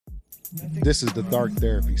This is the Dark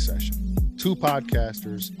Therapy Session. Two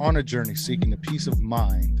podcasters on a journey seeking the peace of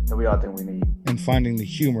mind that we all think we need. and finding the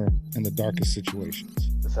humor in the darkest situations.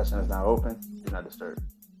 The session is now open. Do not disturb.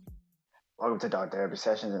 Welcome to Dark Therapy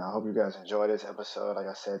Sessions, and I hope you guys enjoy this episode. Like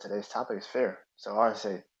I said, today's topic is fear. So,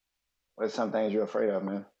 RC, what are some things you're afraid of,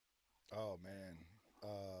 man? Oh man,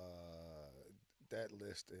 that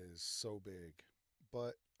list is so big.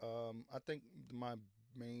 But I think my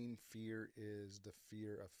main fear is the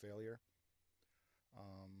fear of failure.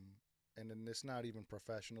 And then it's not even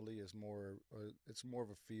professionally. It's more of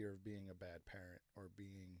a fear of being a bad parent or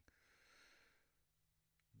being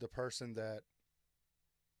the person that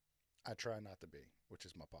I try not to be, which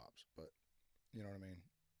is my pops. But you know what I mean.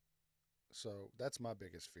 So that's my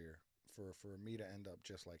biggest fear for me to end up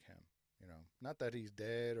just like him. You know, not that he's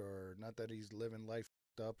dead or not that he's living life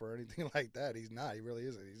up or anything like that. He's not. He really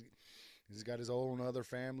isn't. He's got his own other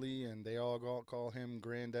family, and they all call him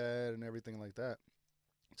granddad and everything like that.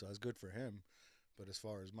 So that's good for him. But as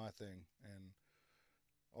far as my thing and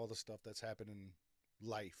all the stuff that's happened in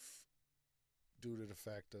life due to the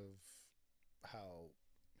fact of how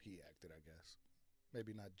he acted, I guess.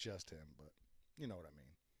 Maybe not just him, but you know what I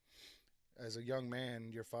mean. As a young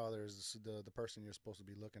man, your father is the person you're supposed to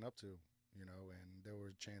be looking up to, you know, and there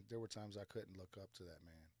were times I couldn't look up to that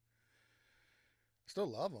man. Still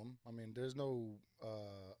love him. I mean, there's no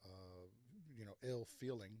ill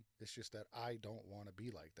feeling. It's just that I don't want to be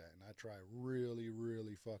like that, and I try really,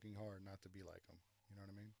 really fucking hard not to be like him. You know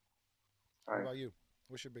what I mean? All What right. about you?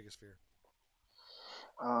 What's your biggest fear?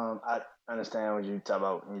 I understand what you talk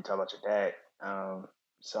about when you talk about your dad.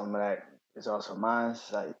 Some of that is also mine.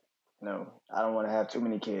 It's like, I don't want to have too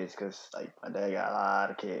many kids because, like, my dad got a lot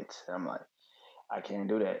of kids, and I'm like, I can't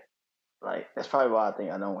do that. Like, that's probably why I think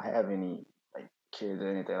I don't have any like kids or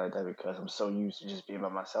anything like that because I'm so used to just being by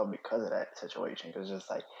myself because of that situation. Because just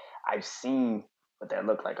like I've seen what that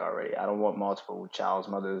looked like already. I don't want multiple child's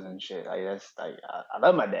mothers and shit. Like that's like I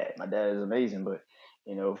love my dad. My dad is amazing, but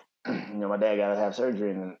you know, my dad got to have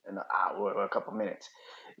surgery in an hour or a couple minutes.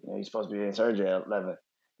 He's supposed to be in surgery at 11.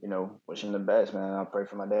 Wish him the best, man. I pray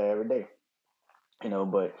for my dad every day.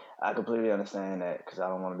 But I completely understand that because I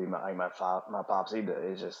don't want to be like my pops either.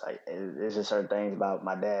 It's just like it's just certain things about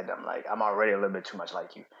my dad. That I'm like I'm already a little bit too much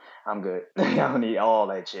like you. I'm good. I don't need all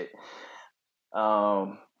that shit.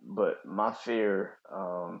 But my fear,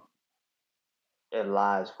 it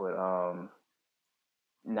lies with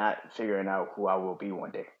not figuring out who I will be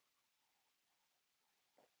one day.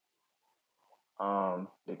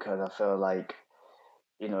 Because I feel like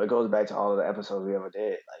it goes back to all of the episodes we ever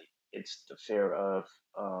did. Like it's the fear of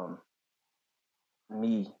um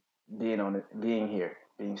me being here,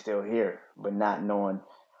 being still here, but not knowing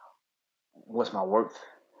what's my worth.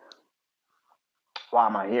 Why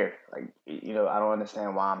am I here? Like, I don't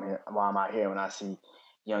understand why I'm here. Why am I here when I see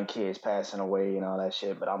young kids passing away and all that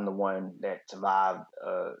shit? But I'm the one that survived,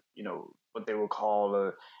 what they would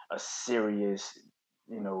call a serious,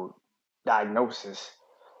 you know, diagnosis.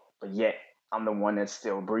 But yet, I'm the one that's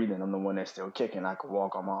still breathing. I'm the one that's still kicking. I could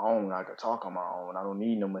walk on my own. I could talk on my own. I don't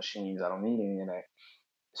need no machines. I don't need any of that.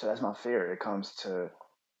 So that's my fear. It comes to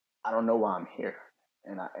I don't know why I'm here.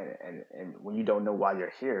 And when you don't know why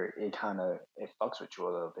you're here, it fucks with you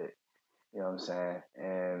a little bit. You know what I'm saying?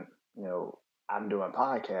 And you know, I'm doing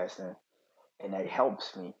podcasting, and that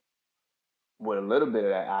helps me with a little bit of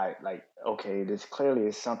that. I like, okay, this clearly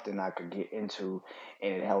is something I could get into,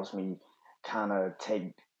 and it helps me kind of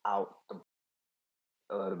take out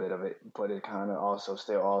a little bit of it. But it kind of also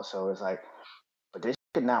still also is like, but this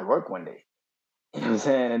could not work one day. You know what I'm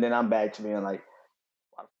saying? And then I'm back to being like,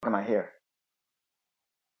 why the fuck am I here?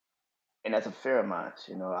 And that's a fear of mine.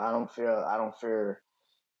 I don't fear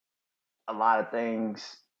a lot of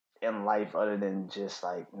things in life other than just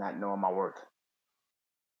like not knowing my worth.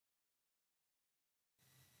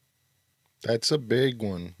 That's a big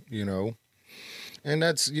one, and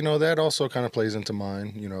that's that also kind of plays into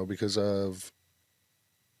mine, because of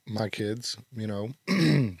my kids.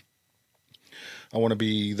 I want to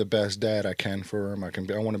be the best dad I can for them. I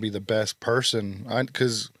want to be the best person.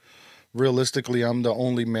 Because realistically, I'm the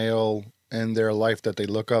only male in their life that they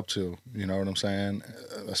look up to. You know what I'm saying?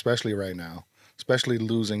 Especially right now. Especially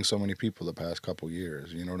losing so many people the past couple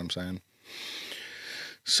years. You know what I'm saying?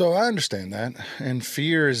 So I understand that, and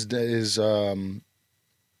fear is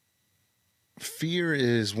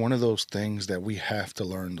one of those things that we have to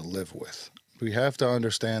learn to live with. We have to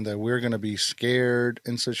understand that we're going to be scared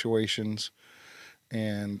in situations,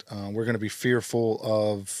 and we're going to be fearful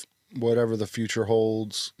of whatever the future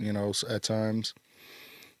holds, at times.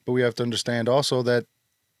 But we have to understand also that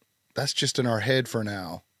that's just in our head for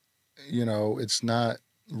now. It's not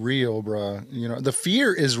real, bruh. You know, the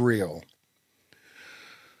fear is real,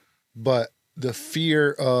 but the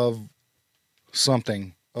fear of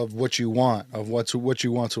something, of what you want, of what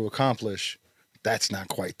you want to accomplish, that's not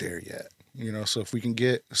quite there yet. You know, so if we can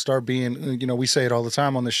start being, you know, we say it all the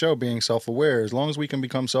time on the show, being self-aware. As long as we can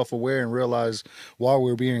become self-aware and realize why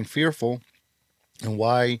we're being fearful and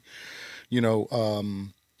why, you know,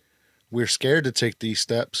 we're scared to take these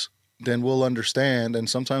steps, then we'll understand. And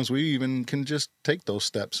sometimes we even can just take those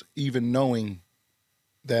steps, even knowing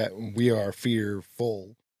that we are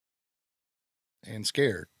fearful and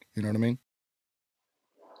scared. You know what I mean?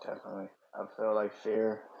 Definitely. I feel like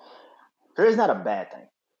fear is not a bad thing.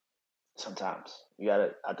 Sometimes you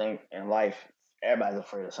gotta. I think in life, everybody's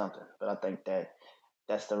afraid of something, but I think that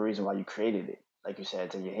that's the reason why you created it. Like you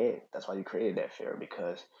said, to your head. That's why you created that fear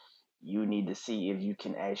because you need to see if you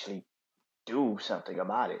can actually do something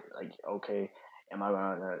about it. Like, okay, am I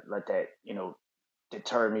gonna let that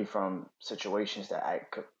deter me from situations that I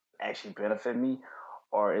could actually benefit me,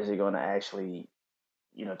 or is it gonna actually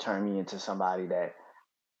turn me into somebody that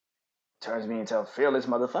turns me into a fearless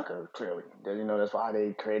motherfucker? Clearly, that's why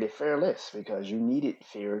they created fearless because you needed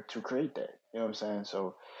fear to create that. You know what I'm saying?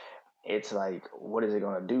 So it's like, what is it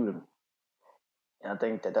gonna do to me? And I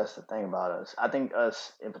think that that's the thing about us. I think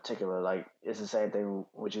us in particular, like it's the same thing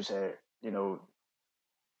what you said.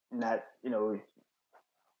 Not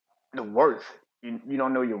the worth. You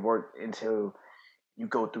don't know your worth until you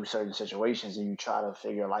go through certain situations and you try to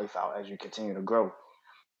figure life out as you continue to grow.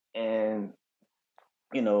 And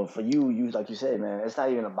for you like you said, man,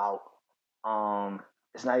 um,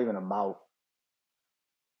 it's not even about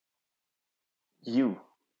you.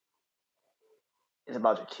 It's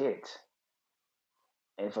about your kids.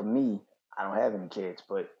 And for me, I don't have any kids,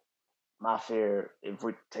 but my fear, if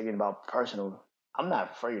we're taking about personal, I'm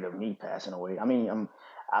not afraid of me passing away. I mean,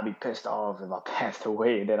 I'll be pissed off if I passed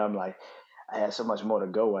away. And then I'm like, I had so much more to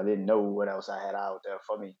go. I didn't know what else I had out there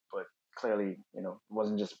for me. But clearly, it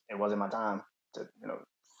wasn't my time to,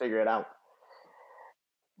 figure it out.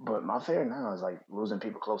 But my fear now is like losing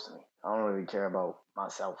people close to me. I don't really care about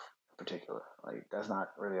myself in particular. Like that's not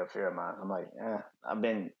really a fear of mine. I'm like, I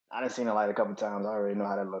done seen the light a couple times. I already know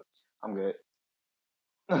how that looks. I'm good.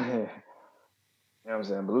 You know what I'm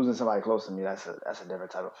saying? But losing somebody close to me, that's a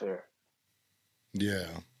different type of fear. Yeah.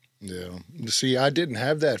 Yeah. See, I didn't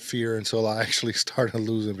have that fear until I actually started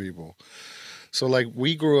losing people. So, like,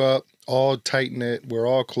 we grew up all tight knit. We're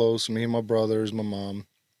all close. Me and my brothers, my mom,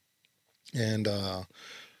 and,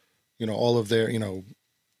 you know, all of their, you know,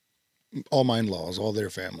 all my in laws, all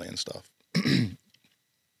their family and stuff.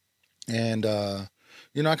 And,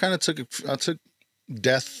 you know, I took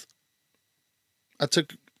death, I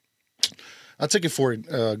took, I took it for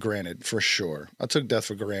granted for sure. I took death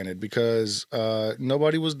for granted because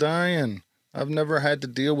nobody was dying. I've never had to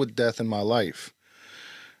deal with death in my life.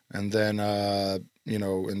 And then, you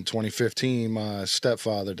know, in 2015, my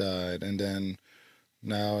stepfather died. And then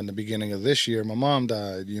now in the beginning of this year, my mom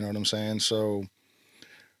died. You know what I'm saying? So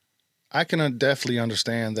I can definitely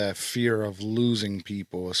understand that fear of losing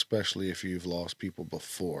people, especially if you've lost people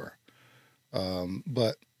before.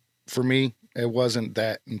 But for me, it wasn't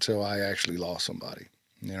that until I actually lost somebody.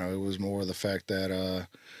 You know, it was more the fact that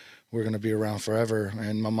we're going to be around forever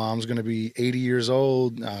and my mom's going to be 80 years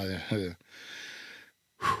old.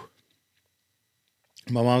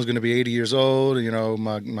 My mom's going to be 80 years old. You know,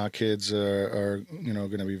 my kids are you know,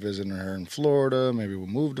 going to be visiting her in Florida. Maybe we'll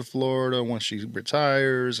move to Florida once she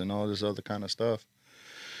retires and all this other kind of stuff.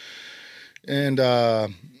 And,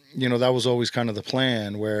 you know, that was always kind of the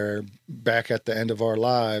plan where back at the end of our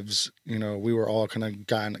lives, you know, we were all kind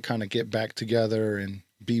of get back together and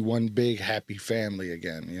be one big happy family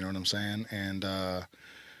again. You know what I'm saying? And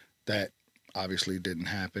that obviously didn't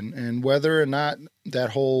happen. And whether or not that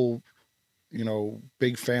whole, you know,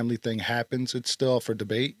 big family thing happens, it's still up for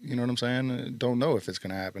debate. You know what I'm saying? Don't know if it's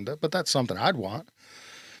going to happen, but that's something I'd want.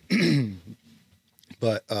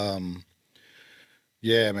 But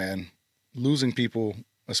yeah, man, losing people,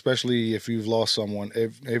 especially if you've lost someone,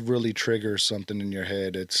 it really triggers something in your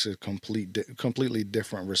head. It's a completely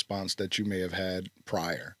different response that you may have had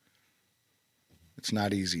prior. It's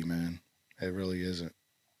not easy, man. It really isn't.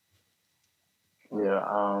 Yeah,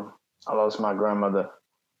 I lost my grandmother.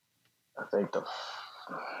 I think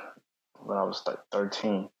when I was like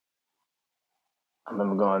 13. I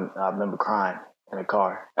remember crying in the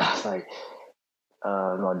car. I was like,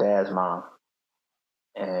 my dad's mom,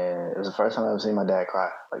 and it was the first time I ever seen my dad cry,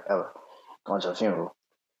 like ever. Going to a funeral.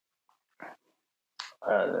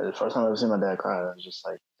 The first time I ever seen my dad cry, I was just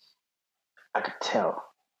like, I could tell,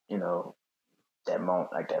 you know, that moment,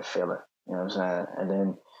 like that feeling. You know what I'm saying? And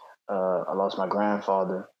then I lost my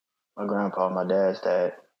grandfather, my grandpa, my dad's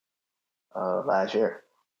dad, last year,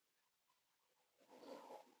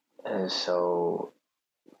 and so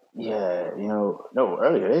yeah, no,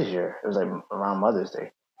 earlier this year. It was like around Mother's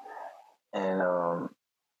Day, and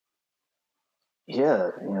yeah,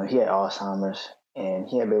 he had Alzheimer's, and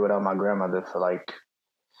he had been without my grandmother for like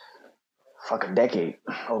fuck a decade,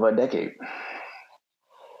 over a decade,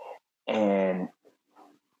 and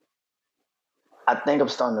I think I'm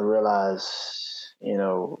starting to realize,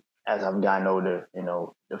 as I've gotten older,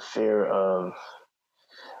 the fear of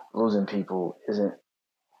losing people isn't.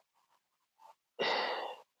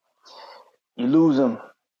 You lose them,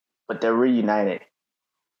 but they're reunited,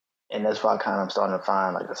 and that's why I kind of starting to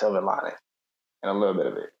find like a silver lining in a little bit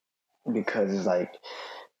of it, because it's like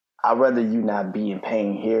I'd rather you not be in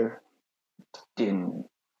pain here than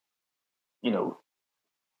you know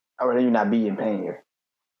I'd rather you not be in pain here,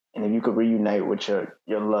 and if you could reunite with your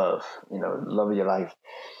love, the love of your life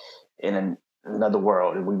in another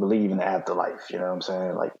world, and we believe in the afterlife, you know what I'm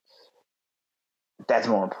saying? Like that's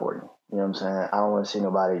more important. You know what I'm saying? I don't want to see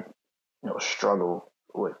nobody, struggle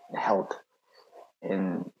with health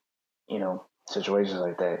in, situations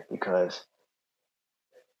like that because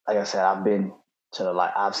like I said, I've been to the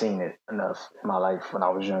light. I've seen it enough in my life when I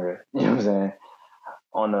was younger. You know what I'm saying?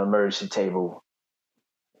 On the emergency table,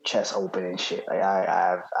 chest open and shit. Like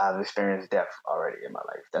I've experienced death already in my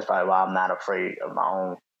life. That's probably why I'm not afraid of my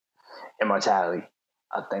own immortality.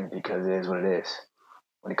 I think because it is what it is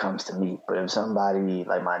when it comes to me. But if somebody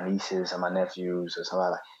like my nieces and my nephews or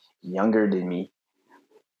somebody like younger than me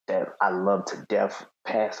that I love to death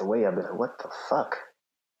passed away, I'd be like, what the fuck?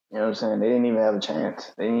 You know what I'm saying? They didn't even have a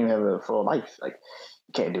chance. They didn't even have a full life. Like,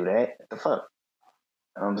 you can't do that. What the fuck?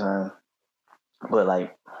 You know what I'm saying? But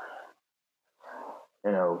like,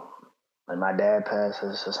 you know, like my dad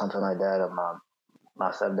passes or something like that, or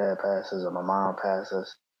my stepdad passes or my mom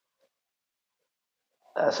passes,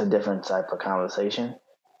 that's a different type of conversation.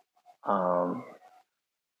 Um,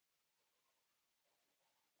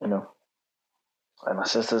 you know, like my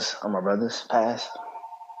sisters or my brothers pass,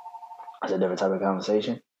 that's a different type of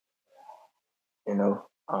conversation. You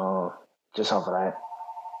know, just off of that.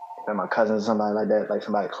 And my cousins, somebody like that, like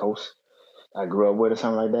somebody close I grew up with or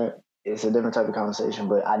something like that, it's a different type of conversation.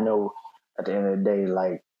 But I know at the end of the day,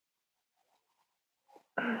 like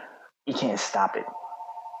you can't stop it.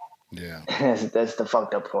 Yeah. that's the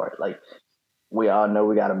fucked up part. Like we all know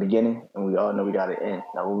we got a beginning and we all know we got an end.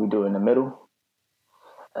 Now what we do in the middle,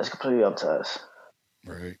 that's completely up to us.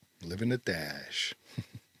 Right. Living the dash.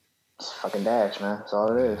 It's fucking dash, man. That's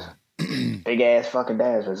all it is. Yeah. Big ass fucking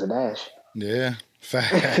dash, but it's a dash. Yeah.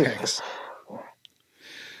 Facts.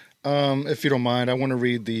 If you don't mind, I want to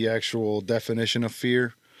read the actual definition of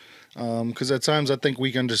fear. Because at times I think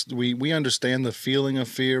we understand the feeling of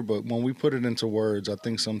fear, but when we put it into words, I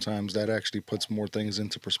think sometimes that actually puts more things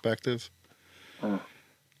into perspective.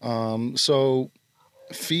 Mm. So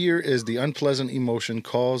fear is the unpleasant emotion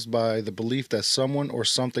caused by the belief that someone or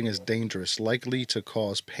something is dangerous, likely to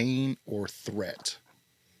cause pain or threat.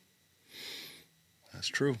 That's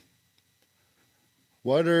true.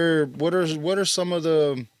 What are some of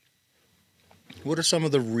the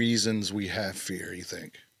reasons we have fear, you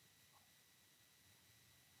think?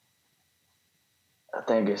 I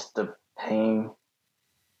think it's the pain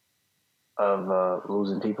of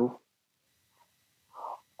losing people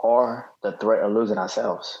or the threat of losing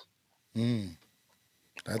ourselves. Mm,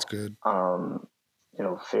 that's good. Um,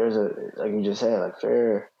 fear is like you just said, like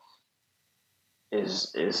fear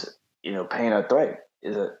is pain or threat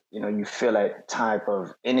is a you feel that type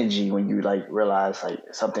of energy when you like realize like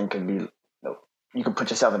something could be you can put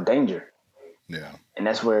yourself in danger, Yeah. and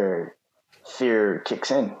that's where fear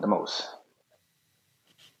kicks in the most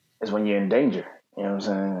is when you're in danger. You know what I'm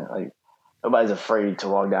saying? Like nobody's afraid to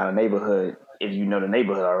walk down a neighborhood if you know the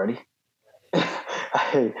neighborhood already.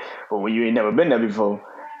 But when you ain't never been there before,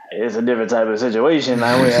 it's a different type of situation.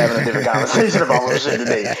 Like we're having a different conversation about what shit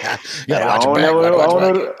today. You gotta Like, watch your back. I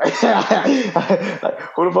Watch your don't back. know. Like,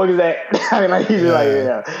 who the fuck is that? I mean, like, he's like, Yeah.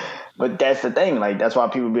 yeah. But that's the thing. Like, that's why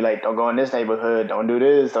people be like, don't go in this neighborhood. Don't do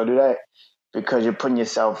this. Don't do that. Because you're putting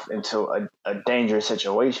yourself into a dangerous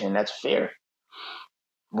situation. That's fear.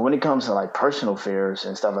 But when it comes to like personal fears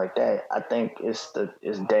and stuff like that, I think it's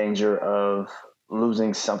danger of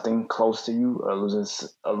losing something close to you or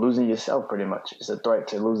losing yourself. Pretty much, it's a threat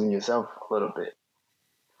to losing yourself a little bit.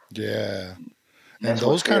 Yeah. And And that's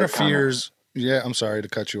what those kind fear of kind of. fears, yeah, I'm sorry to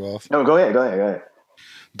cut you off. No, go ahead, go ahead, go ahead.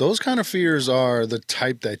 Those kind of fears are the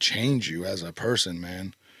type that change you as a person,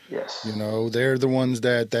 man. Yes. You know, they're the ones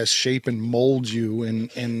that shape and mold you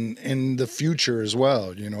in the future as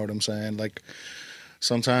well. You know what I'm saying? Like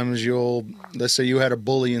Sometimes let's say you had a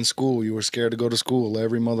bully in school. You were scared to go to school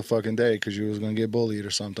every motherfucking day because you was gonna get bullied or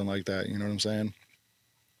something like that. You know what I'm saying?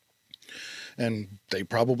 And they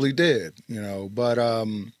probably did.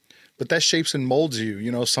 But that shapes and molds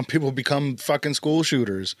you. Some people become fucking school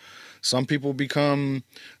shooters. Some people become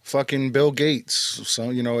fucking Bill Gates.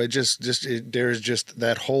 So there's just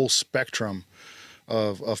that whole spectrum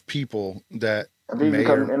of people that And people may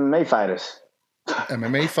become or MMA fighters.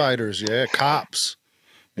 MMA fighters, yeah, cops.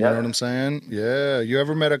 You know what I'm Yep. saying? Yeah. You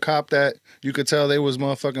ever met a cop that you could tell they was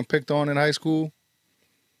motherfucking picked on in high school?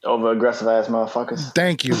 Over aggressive ass motherfuckers.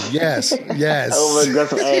 Thank you. Yes. Over Yes.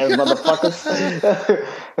 aggressive ass motherfuckers.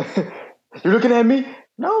 You looking at me?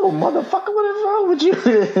 No, motherfucker, what is wrong with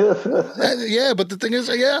you? Yeah, but the thing is,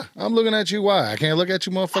 yeah, I'm looking at you. Why? I can't look at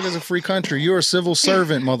you, motherfucker. It's a free country. You're a civil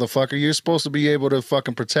servant, motherfucker. You're supposed to be able to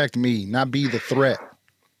fucking protect me, not be the threat.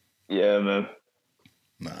 Yeah, man.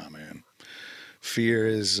 Nah, man. Fear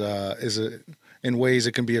is a in ways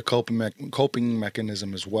it can be a coping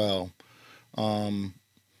mechanism as well. Um,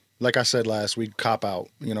 like I said last week, cop out.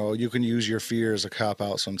 You can use your fear as a cop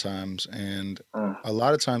out sometimes, and Mm. a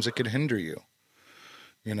lot of times it could hinder you.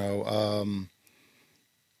 You know, um,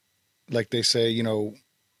 like they say,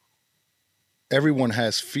 everyone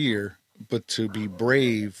has fear, but to be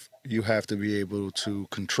brave, you have to be able to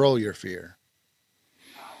control your fear.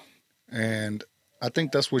 And I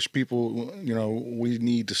think that's what people, we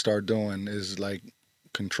need to start doing is like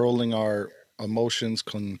controlling our emotions,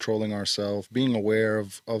 controlling ourselves, being aware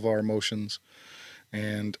of our emotions,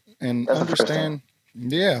 and That's the first thing. understand.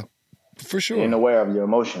 Yeah, for Being sure. aware of your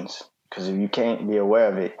emotions. Because if you can't be aware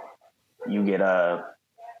of it, you get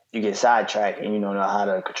you get sidetracked and you don't know how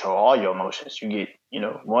to control all your emotions. You get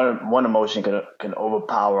one emotion can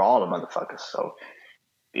overpower all the motherfuckers. So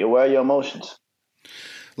be aware of your emotions.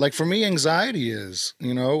 Like for me, anxiety is,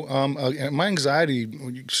 my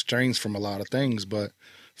anxiety strains from a lot of things, but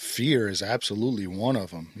fear is absolutely one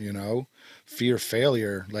of them. Fear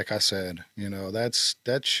failure, like I said, that's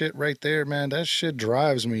that shit right there, man. That shit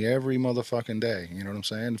drives me every motherfucking day. You know what I'm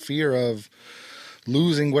saying? Fear of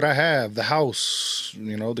losing what I have, the house,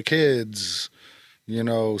 the kids,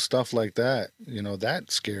 stuff like that.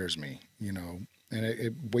 That scares me. And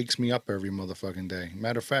it wakes me up every motherfucking day.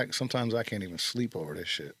 Matter of fact, sometimes I can't even sleep over this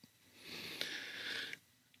shit.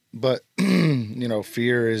 But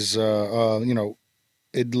fear is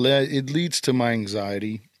it leads to my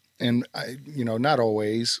anxiety, and I not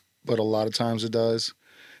always, but a lot of times it does,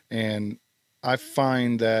 and I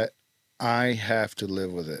find that I have to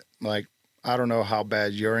live with it. Like I don't know how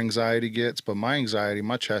bad your anxiety gets, but my anxiety,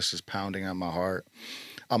 my chest is pounding at my heart.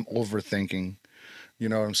 I'm overthinking. You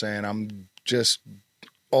know what I'm saying? I'm just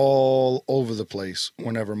all over the place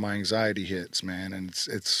whenever my anxiety hits, man, and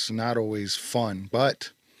it's not always fun,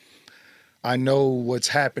 but I know what's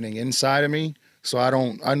happening inside of me, so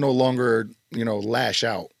I no longer, lash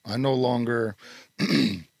out. I no longer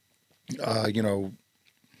you know,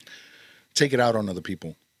 take it out on other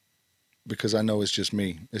people because I know it's just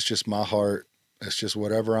me. It's just my heart. It's just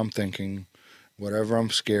whatever I'm thinking, whatever I'm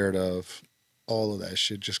scared of, all of that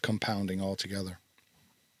shit just compounding all together.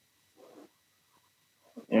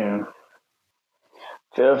 Yeah.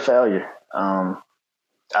 Fear of failure. Um,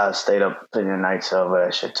 I stayed up plenty of nights over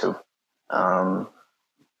that shit too. Um,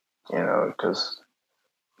 because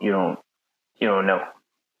you don't you don't know.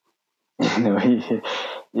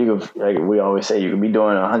 You can, like we always say, you can be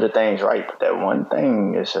doing 100 things right, but that one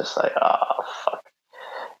thing is just like, oh fuck.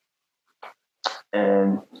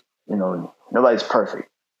 And nobody's perfect,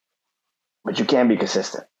 but you can be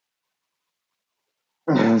consistent.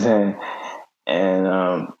 You know what I'm saying? And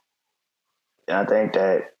I think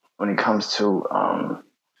that when it comes to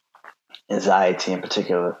anxiety in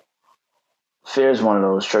particular, fear is one of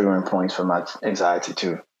those triggering points for my anxiety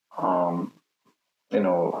too. Um, you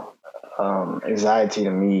know, anxiety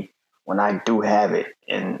to me, when I do have it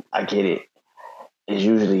and I get it, is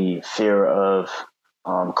usually fear of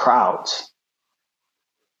crowds.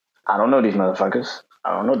 I don't know these motherfuckers.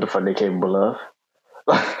 I don't know what the fuck they capable of.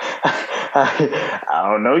 I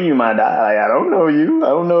don't know you, my guy. Like, I don't know you. I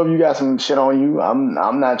don't know if you got some shit on you.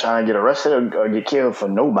 I'm not trying to get arrested or get killed for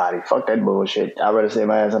nobody. Fuck that bullshit. I'd rather stay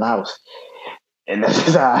my ass in the house. And that's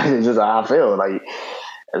just how I feel. Like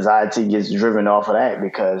anxiety gets driven off of that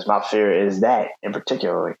because my fear is that in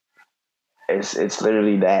particular. It's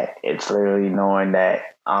literally that. It's literally knowing that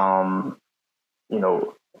you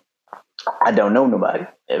know, I don't know nobody.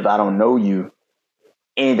 If I don't know you,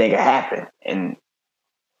 anything can happen. And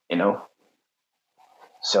you know,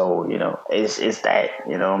 so it's that.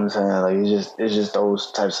 You know what I'm saying? Like it's just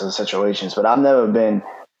those types of situations. But I've never been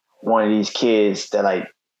one of these kids that like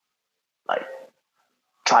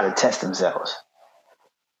try to test themselves.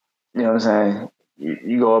 You know what I'm saying?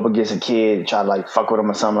 You go up against a kid, try to like fuck with them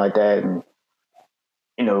or something like that, and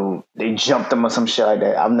they jump them or some shit like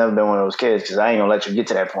that. I've never been one of those kids because I ain't gonna let you get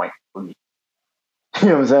to that point with me. You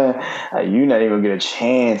know what I'm saying? Like, you're not even gonna get a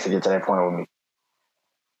chance to get to that point with me.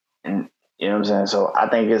 And you know what I'm saying? So I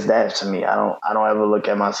think it's that to me. I don't ever look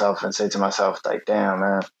at myself and say to myself like, damn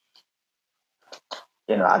man,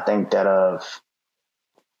 I think that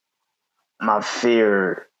my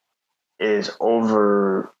fear is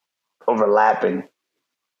overlapping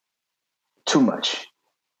too much.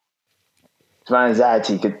 My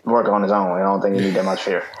anxiety could work on its own. I don't think you need that much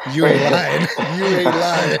fear. You ain't lying. You ain't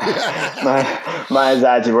lying. my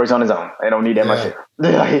anxiety works on its own. I don't need that much fear.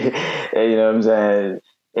 You know what I'm saying?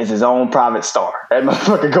 It's his own private star. That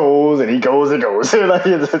motherfucker goes and he goes and goes. Like,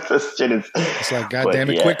 this shit is. It's like, God damn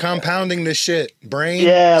it, quit compounding this shit, brain.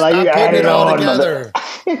 Yeah, like stop you putting it all on, together.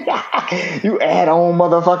 You add on,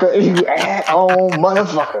 motherfucker. You add on,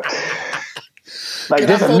 motherfucker. Like,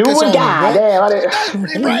 there's a new one? God damn.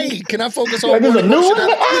 Right. Can I focus on like, one there's a new emotion? one?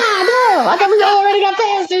 Damn. I thought we already got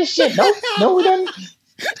past this shit. No, we didn't.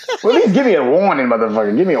 Well, at least give me a warning,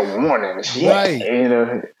 motherfucker. Give me a warning. Shit. Right.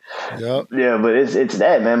 Yep. Yeah, but it's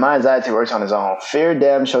that, man. My anxiety works on its own. Fear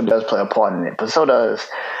damn sure does play a part in it, but so does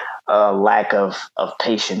lack of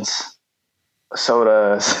patience. So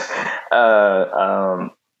does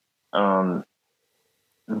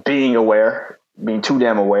being aware, being too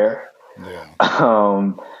damn aware. Yeah.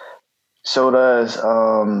 So does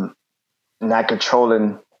not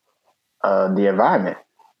controlling the environment.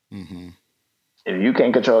 Mm-hmm. If you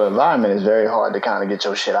can't control the environment, it's very hard to kind of get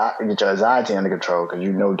your shit out, get your anxiety under control, because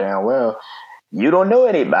you know damn well you don't know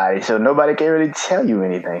anybody, so nobody can really tell you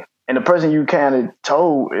anything. And the person you kind of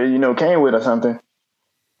told, came with or something,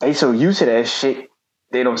 they so used to that shit,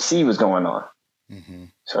 they don't see what's going on. Mm-hmm.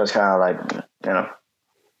 So it's kind of like,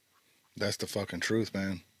 That's the fucking truth,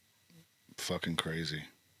 man. Fucking crazy.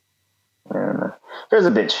 Yeah, man. Here's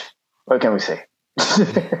a bitch. What can we say?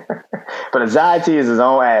 But anxiety is his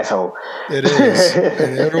own asshole. It is.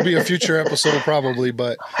 And it'll be a future episode probably,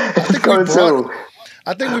 but I think we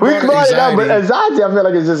brought it up, but anxiety, I feel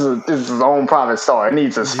like it's his own private star. It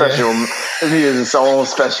needs a special, it needs its own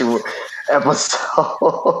special episode.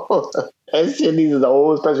 That shit needs its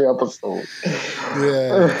own special episode.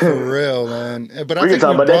 Yeah, for real, man. But I we can think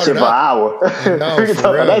talk about that shit for an hour. We can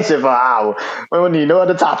talk about that shit for an hour. We don't need no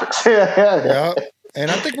other topics. Yeah. And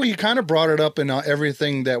I think we kind of brought it up in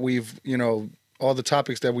everything that we've, all the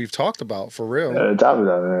topics that we've talked about, for real. Man.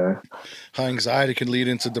 How anxiety can lead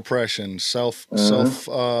into depression,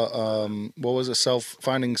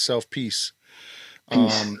 finding self-peace.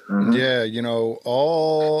 Yeah,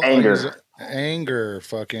 all anger,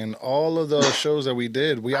 fucking all of those shows that we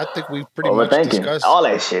did. I think we pretty much discussed all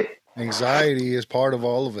that shit. Anxiety is part of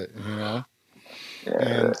all of it, Yeah.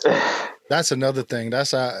 And that's another thing.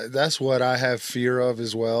 That's what I have fear of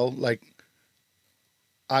as well. Like,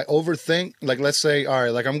 I overthink. Like, let's say, all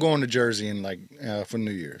right, like I'm going to Jersey for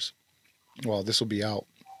New Year's. Well, this will be out.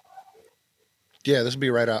 Yeah, this will be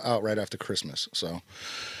right after Christmas. So,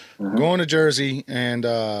 going to Jersey, and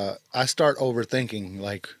I start overthinking,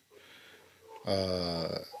 like,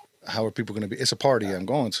 how are people going to be? It's a party I'm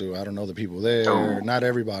going to. I don't know the people there. Not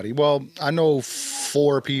everybody. Well, I know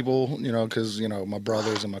 4 people, because, my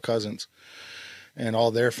brothers and my cousins and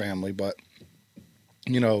all their family. But,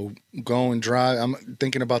 go and drive. I'm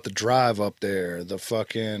thinking about the drive up there, the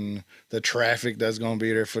traffic that's going to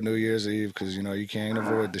be there for New Year's Eve, because, you can't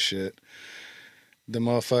avoid the shit. The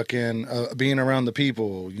motherfucking being around the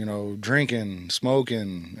people, drinking,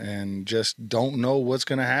 smoking, and just don't know what's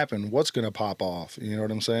going to happen, what's going to pop off. You know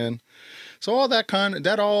what I'm saying? So all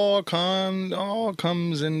that all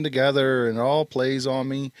comes in together and all plays on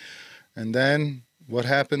me. And then what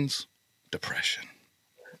happens? Depression.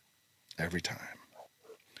 Every time.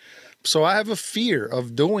 So I have a fear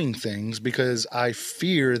of doing things because I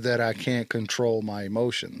fear that I can't control my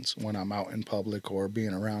emotions when I'm out in public or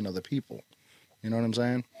being around other people. You know what I'm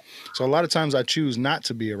saying? So a lot of times I choose not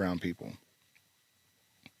to be around people.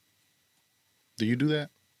 Do you do that?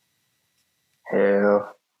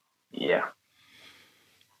 Hell yeah.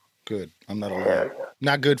 Good. I'm not alone. Yeah.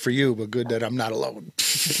 Not good for you, but good that I'm not alone.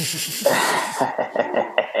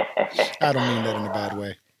 I don't mean that in a bad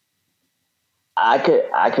way. I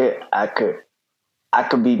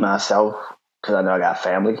could be myself because I know I got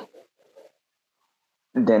family.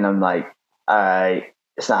 Then I'm like, all right,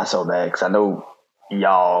 it's not so bad because I know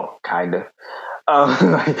y'all kind of.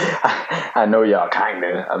 I know y'all kind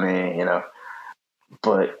of. I mean,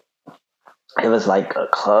 but if it's like a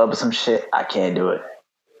club or some shit, I can't do it.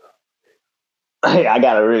 I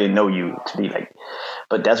gotta really know you to be like.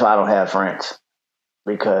 But that's why I don't have friends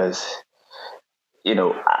because I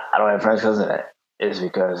don't have friends because of that. It's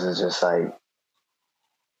because it's just like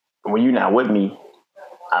when you're not with me,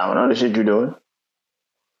 I don't know the shit you're doing.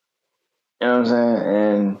 You know what I'm saying?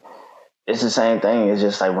 And it's the same thing. It's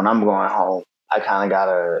just like when I'm going home, I kind of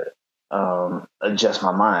gotta adjust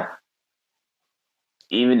my mind,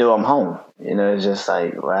 even though I'm home. It's just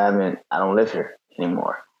like I don't live here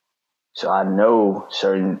anymore, so I know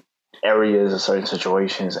certain areas or certain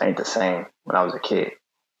situations ain't the same when I was a kid.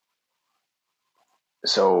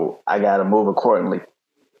 So I gotta move accordingly,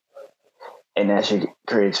 and that shit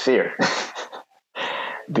creates fear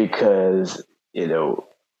because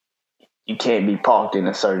you can't be parked in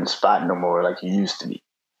a certain spot no more like you used to be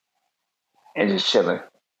and just chilling.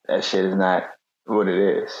 That shit is not what it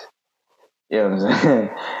is. You know what I'm saying?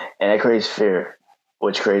 And that creates fear,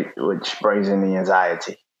 which brings in the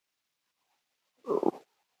anxiety,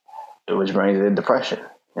 which brings in depression.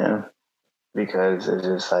 Because it's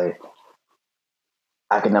just like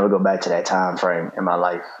I could never go back to that time frame in my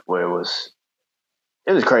life where it was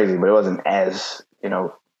crazy, but it wasn't as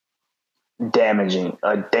damaging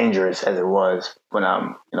or dangerous as it was when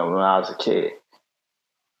when I was a kid.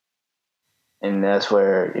 And that's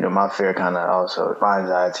where my fear kind of also my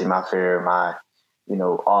anxiety, my fear, my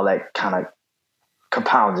all that kind of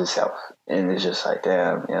compounds itself, and it's just like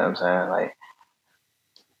damn, you know what I'm saying? Like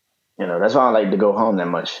that's why I don't like to go home that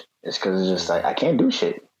much. It's because it's just like I can't do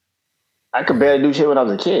shit. I could barely do shit when I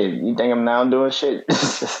was a kid. You think I'm now doing shit?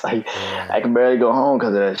 It's just like I can barely go home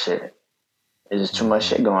because of that shit. It's just too much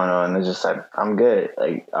shit going on. It's just like I'm good.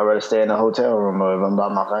 Like I'd rather stay in a hotel room, or if I'm by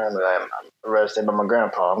my family, I'd rather stay by my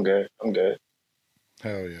grandpa. I'm good.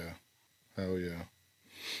 Hell yeah. Hell yeah.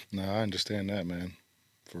 No, I understand that, man.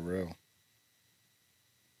 For real.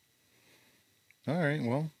 All right,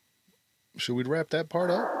 well, should we wrap that part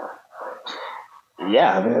up?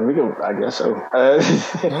 Yeah, I mean, we can. I guess so.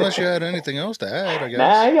 Unless you had anything else to add, I guess. Nah,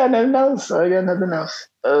 I ain't got nothing else.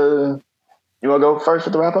 You want to go first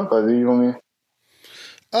with the wrap up, or do you want me?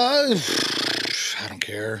 I don't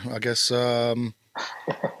care. I guess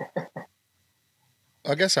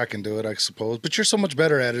I can do it, I suppose. But you're so much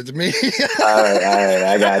better at it than me. all right.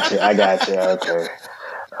 I got you.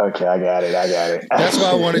 Okay, I got it. That's why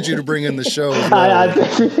I wanted you to bring in the show as well.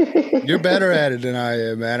 You're better at it than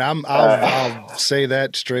I am, man. I'll say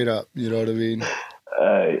that straight up. You know what I mean? All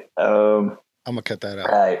right. I'm gonna cut that out.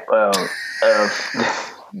 All right. Well,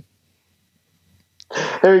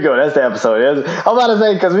 here we go. That's the episode. I'm about to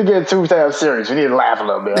say because we get too damn serious. We need to laugh a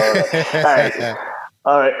little bit.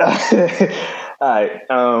 All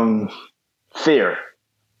right. Fear.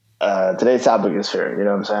 Today's topic is fear. You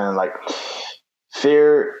know what I'm saying? Like,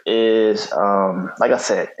 fear is, like I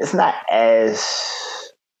said, it's not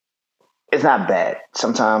bad.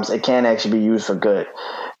 Sometimes it can actually be used for good.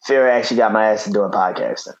 Fear actually got my ass to doing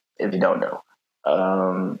podcasting, if you don't know.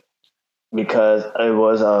 Because it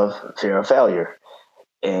was of fear of failure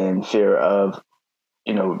and fear of,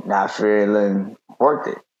 not feeling worth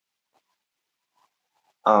it.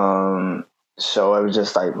 So I was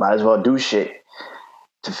just like, might as well do shit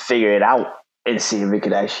to figure it out and see if it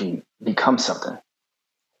could actually become something.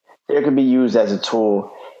 Fear can be used as a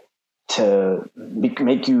tool to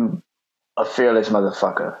make you a fearless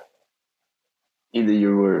motherfucker. Either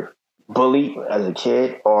you were bullied as a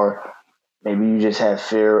kid, or maybe you just had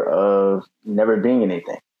fear of never being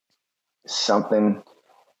anything. Something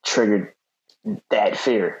triggered that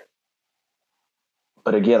fear.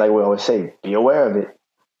 But again, like we always say, be aware of it,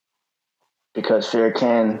 because fear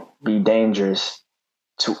can be dangerous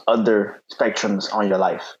to other spectrums on your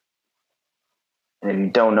life. And if you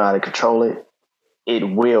don't know how to control it, it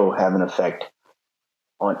will have an effect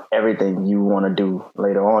on everything you want to do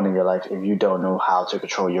later on in your life if you don't know how to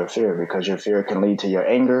control your fear, because your fear can lead to your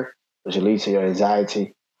anger, which leads to your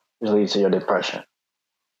anxiety, which leads to your depression.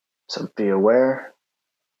 So be aware,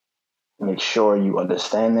 make sure you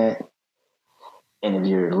understand that. And if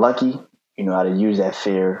you're lucky, you know how to use that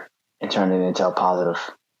fear and turn it into a positive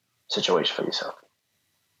situation for yourself.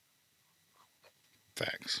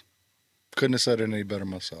 Facts. Couldn't have said it any better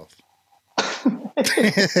myself. All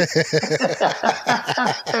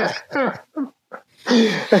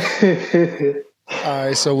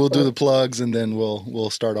right, so we'll do the plugs and then we'll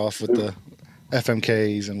start off with the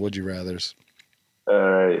FMKs and Would You Rathers. All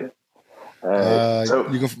right. So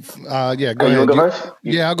you can, yeah, go ahead. You go first?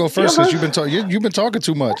 Yeah, I'll go first because you've been talking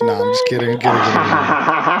too much. Nah, I'm just kidding. I'm kidding.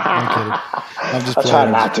 I'm just playing. I try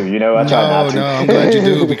not to, I try not to. No, I'm glad you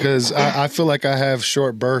do, because I feel like I have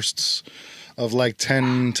short bursts of like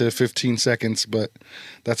 10 to 15 seconds, but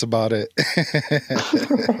that's about it. I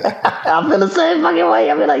feel the same fucking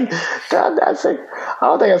way. I mean, like, God, that's it. I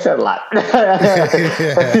don't think I said a lot.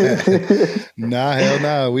 Nah, hell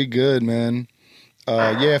nah. We good, man.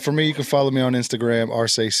 Yeah, for me, you can follow me on Instagram,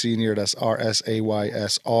 Arsay Senior. That's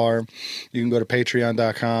RSAYSR. You can go to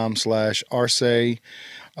patreon.com/Arsay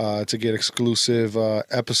to get exclusive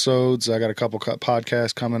episodes. I got a couple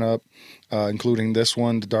podcasts coming up, including this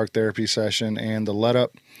one, the Dark Therapy Session, and the Let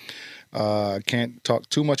Up. Can't talk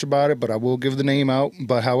too much about it, but I will give the name out.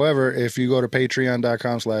 But however, if you go to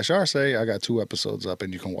patreon.com/Arsay, I got 2 episodes up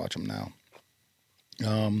and you can watch them now.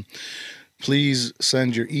 Please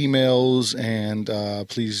send your emails and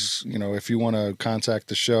please, if you want to contact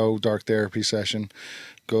the show, Dark Therapy Session,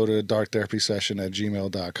 go to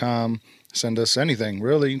darktherapysession@gmail.com. Send us anything,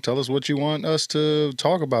 really. Tell us what you want us to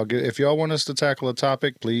talk about. If y'all want us to tackle a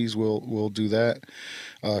topic, please, we'll do that.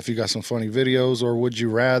 If you got some funny videos or would you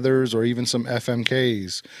rathers or even some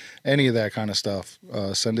FMKs, any of that kind of stuff,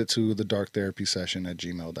 send it to the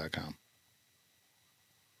darktherapysession@gmail.com.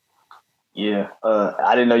 Yeah,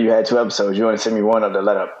 I didn't know you had 2 episodes. You want to send me one of the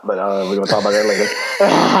Let Up, but we're gonna talk about that later.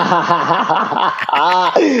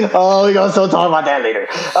 Oh, we're gonna still talk about that later.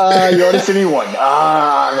 You want to send me one?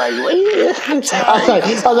 I'm like, wait. I was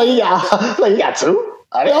like, you got 2?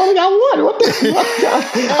 I only got 1. What the fuck?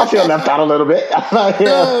 I feel left out a little bit.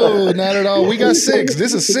 No, not at all. We got 6.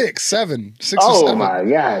 This is 6, 7, 6 or 7. Oh my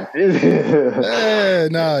God.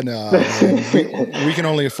 No. We can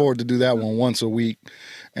only afford to do that one once a week.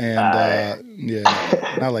 And yeah,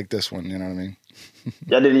 not like this one, you know what I mean?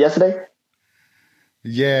 Y'all did it yesterday?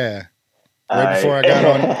 Yeah. Right before I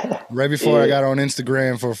got on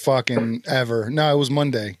Instagram for fucking ever. No, it was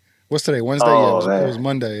Monday. What's today? Wednesday? Oh, yeah, it was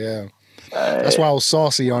Monday, yeah. That's why I was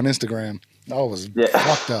saucy on Instagram. I was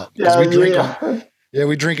fucked up. Yeah,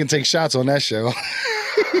 we drink and take shots on that show.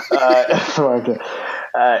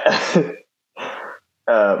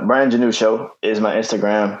 Brian Janu Show is my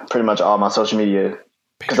Instagram. Pretty much all my social media,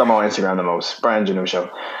 because I'm on Instagram the most. Brian Janu Show.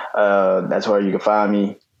 That's where you can find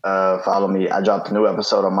me. Follow me. I dropped a new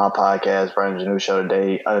episode on my podcast, Brian Janu Show,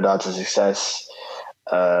 today. Underdog to Success.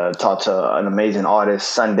 Talked to an amazing artist,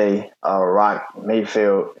 Sunday, Rock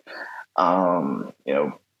Mayfield.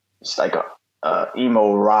 It's like a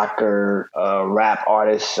emo rocker, rap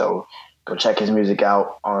artist. So go check his music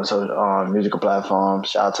out on musical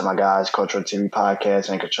platforms. Shout out to my guys, Cultural TV Podcast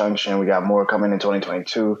and Conjunction. We got more coming in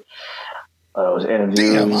 2022. Those interviews.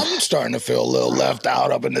 Damn, I'm starting to feel a little left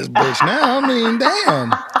out up in this bitch now. I mean,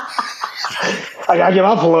 damn. I gotta get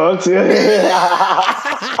my plugs.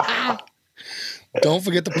 Don't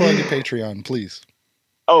forget to plug your Patreon, please.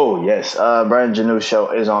 Oh yes, Brian Janu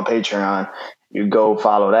Show is on Patreon. You go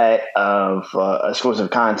follow that for exclusive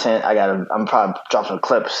content. I'm probably dropping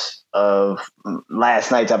clips of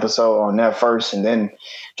last night's episode on there first, and then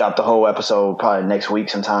drop the whole episode probably next week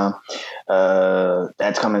sometime.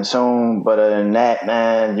 That's coming soon. But other than that,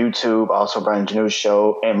 man, YouTube, also Brian Janu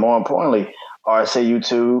Show, and more importantly, RSA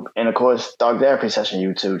YouTube, and of course, Dark Therapy Session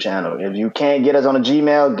YouTube channel. If you can't get us on the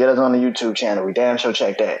Gmail, get us on the YouTube channel. We damn sure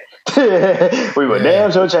check that. We would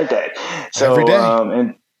damn sure check that. So, every day.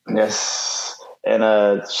 And yes. And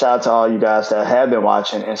shout out to all you guys that have been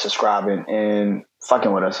watching and subscribing and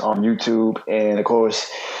fucking with us on YouTube. And of course,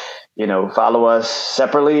 follow us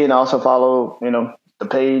separately and also follow, the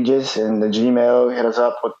pages and the Gmail. Hit us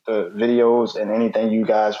up with the videos and anything you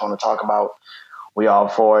guys want to talk about. We all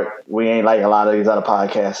for it. We ain't like a lot of these other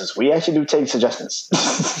podcasts. We actually do take suggestions.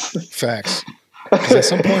 Facts. Because at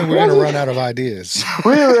some point we're going to run out of ideas.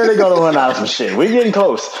 We're really going to run out of some shit. We're getting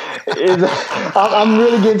close. I'm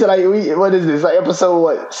really getting to what is this? Like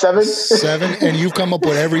episode 7? 7, and you've come up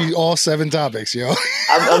with all 7 topics, yo.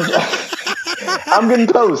 I'm getting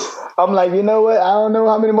close. I'm like, you know what? I don't know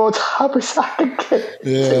how many more topics I can get.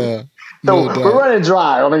 Yeah. So we're running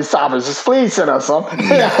dry on these topics. Just please send us some. we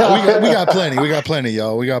got plenty. We got plenty,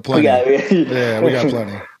 y'all. We got plenty. We got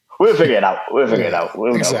plenty. We'll figure it out.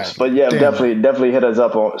 Exactly. But yeah, definitely hit us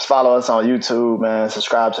up follow us on YouTube, man.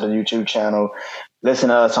 Subscribe to the YouTube channel. Listen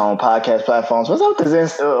to us on podcast platforms. What's up with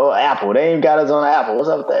this Apple? They ain't got us on Apple. What's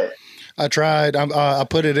up with that? I tried. I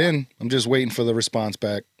put it in. I'm just waiting for the response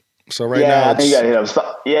back. So now, I think you gotta hit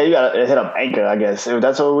up. Yeah, you gotta hit up Anchor, I guess.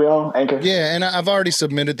 That's what we on, Anchor. Yeah, and I've already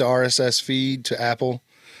submitted the RSS feed to Apple.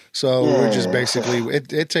 So we're just basically,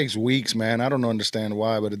 it takes weeks, man. I don't understand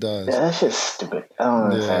why, but it does. Yeah, that's just stupid. I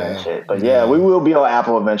don't understand that shit. But we will be on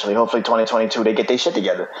Apple eventually. Hopefully 2022, they get their shit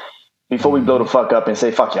together before we blow the fuck up and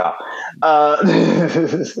say, fuck y'all.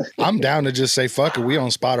 I'm down to just say, fuck it. We on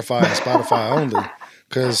Spotify and Spotify only.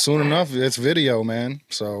 Because soon enough, it's video, man.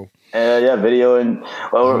 So. Yeah, video. And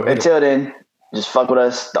until then, just fuck with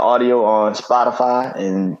us, the audio on Spotify,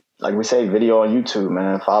 and like we say, video on YouTube,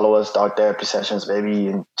 man. Follow us, Dark Therapy Sessions, baby,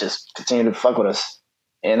 and just continue to fuck with us.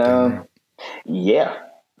 And Damn yeah,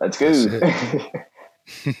 that's That's good.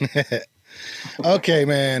 it. Okay,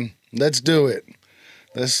 man. Let's do it.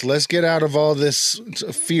 Let's get out of all this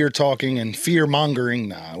fear talking and fear mongering.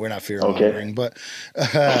 Nah, we're not fear Okay. mongering, but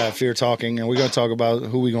fear talking, and we're gonna talk about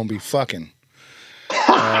who we gonna be fucking.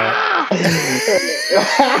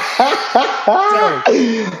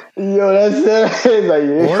 Yo, that's it. Like,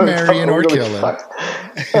 Or marrying or killing.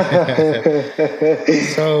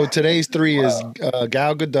 So today's three is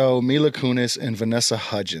Gal Gadot, Mila Kunis, and Vanessa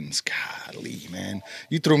Hudgens. Golly, man,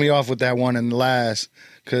 you threw me off with that one in the last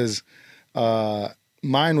because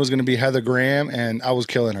mine was going to be Heather Graham, and I was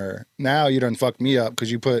killing her. Now you done fucked me up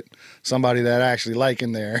because you put somebody that I actually like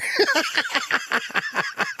in there.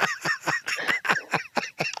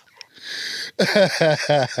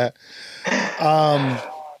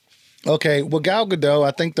 Okay, well, Gal Gadot,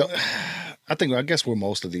 I guess we're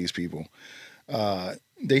most of these people.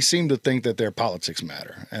 They seem to think that their politics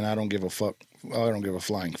matter, and I don't give a fuck. I don't give a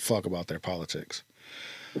flying fuck about their politics.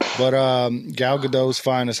 But Gal Gadot's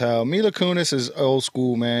fine as hell. Mila Kunis is old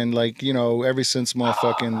school, man. Like, you know, ever since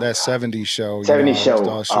motherfucking that 70s show. 70s I show.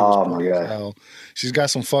 thought she was my pretty as God. hell. She's got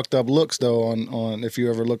some fucked up looks, though, on if you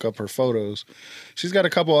ever look up her photos. She's got a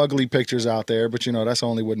couple ugly pictures out there, but, you know, that's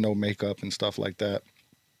only with no makeup and stuff like that.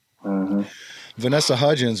 Mm-hmm. Vanessa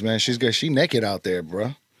Hudgens, man, she naked out there,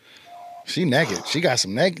 bruh. She naked. She got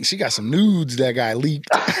some nudes that got leaked.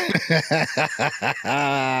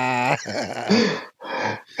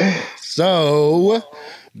 So,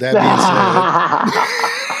 that being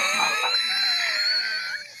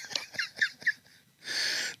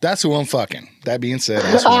said, that's who I'm fucking. That being said,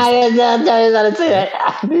 that's who I'm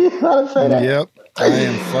fucking. Yep. I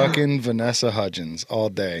am fucking Vanessa Hudgens all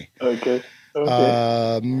day. Okay.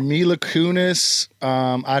 Mila Kunis,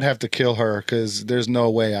 I'd have to kill her because there's no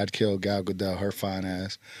way I'd kill Gal Gadot, her fine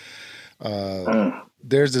ass.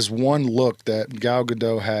 There's this one look that Gal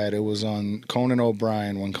Gadot had. It was on Conan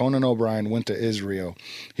O'Brien. When Conan O'Brien went to Israel,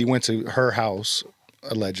 he went to her house,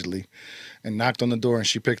 allegedly, and knocked on the door, and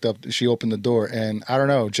she opened the door. And I don't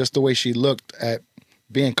know, just the way she looked at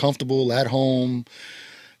being comfortable at home,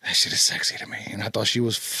 that shit is sexy to me. And I thought she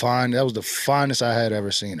was fine. That was the finest I had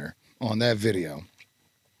ever seen her on that video,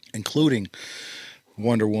 including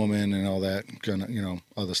Wonder Woman and all that kind of, you know,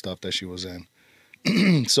 other stuff that she was in.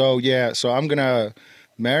 So I'm gonna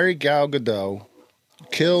marry Gal Gadot,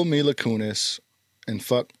 kill Mila Kunis, and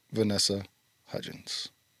fuck Vanessa Hudgens.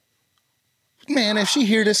 Man, if she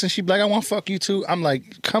hear this and she be like, I want to fuck you too, I'm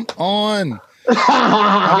like, come on.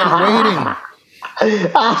 I've been waiting. I'm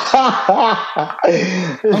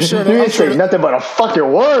sure you ain't say nothing but a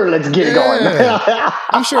fucking word. Let's get it going.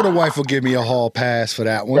 I'm sure the wife will give me a hall pass for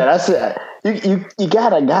that one. Yeah, that's it. You got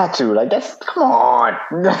to. Like, that's, come on.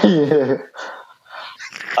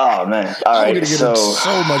 Oh, man. All right. I'm going to get in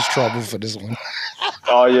so much trouble for this one.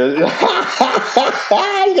 Oh, yeah.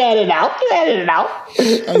 Let it out.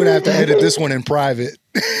 I'm going to have to edit this one in private.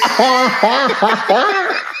 Hell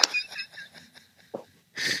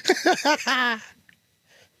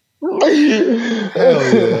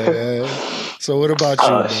yeah. So what about you,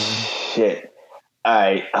 man? Shit. All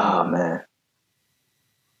right. Oh, man.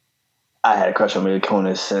 I had a crush on Mila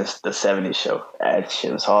Kunis since the 70s show. That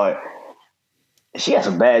shit was hard. She had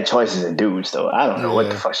some bad choices in dudes, though. I don't know what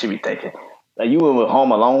the fuck she be thinking. Like, you went with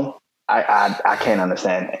Home Alone. I can't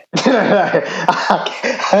understand that.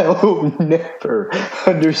 I will never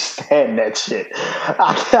understand that shit.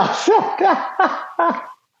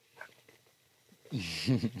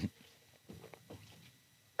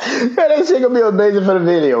 Man, that shit gonna be amazing for the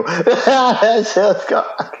video. That shit's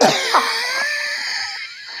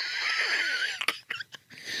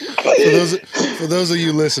For those of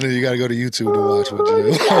you listening, you got to go to YouTube to watch what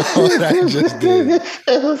I just did.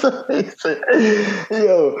 It was amazing.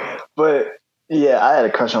 Yo, but yeah, I had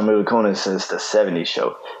a crush on Mila Kunis since the 70s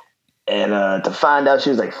show. And to find out she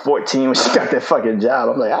was like 14 when she got that fucking job,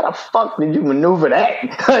 I'm like, how the fuck did you maneuver that?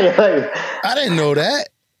 I didn't know that.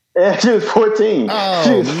 Yeah, she was 14. Oh,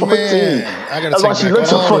 she was 14. Man. I gotta that's why she looked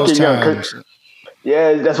so fucking young.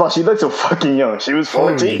 Yeah, that's why she looked so fucking young. She was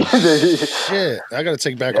 14. Shit. I gotta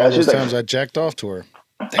take back all those times I jacked off to her.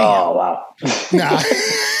 Damn. Oh, wow. Nah.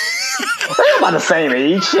 They're about the same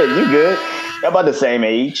age. Shit, you good. They're about the same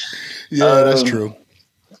age. Yeah, that's true.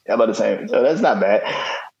 They're about the same. So that's not bad.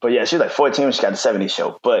 But yeah, she was like 14 when she got the 70s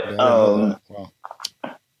show. But,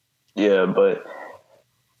 yeah, but,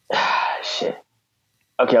 shit.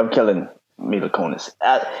 Okay, I'm killing Mila Kunis.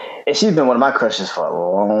 And she's been one of my crushes for a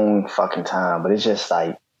long fucking time. But it's just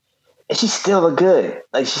like, and she still look good.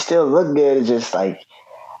 Like she still look good. It's just like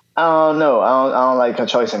I don't know. I don't like her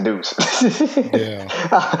choice in dudes. Yeah.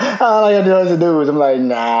 I don't like her choice in dudes. I'm like,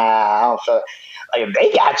 nah. I don't feel like if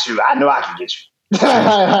they got you, I know I can get you. If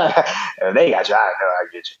they got you, I know I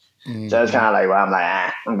can get you. So it's kind of like, well, I'm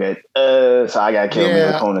like, I'm good. So I gotta kill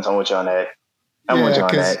Mila Kunis. I'm with you on that. I'm with you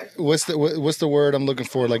on that. What's the word I'm looking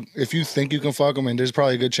for? Like, if you think you can fuck them, and there's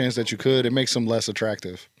probably a good chance that you could, it makes them less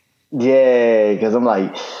attractive. Yeah, because I'm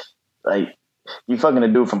like you fucking a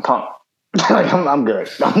dude from Punk. Like I'm good.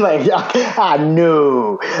 I'm like I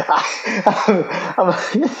knew.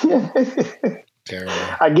 Terrible.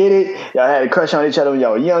 I get it. Y'all had a crush on each other when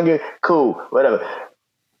y'all were younger. Cool, whatever.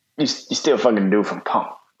 You still fucking a dude from Punk.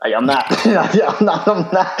 Like I'm not.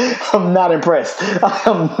 I'm not impressed. I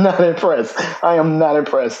am not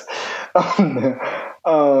impressed.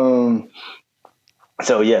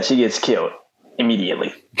 So yeah, she gets killed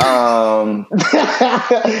immediately.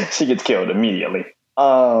 She gets killed immediately.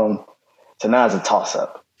 So now it's a toss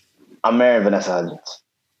up. I'm marrying Vanessa Hudgens.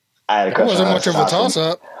 I had a crush on her. That wasn't much of a toss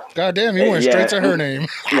up. God damn, you went straight to her name.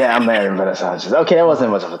 Yeah, I'm marrying Vanessa Hudgens. Okay, that wasn't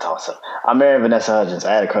much of a toss up. I'm marrying Vanessa Hudgens.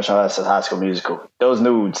 I had a crush on her since High School Musical. Those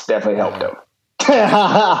nudes definitely helped though.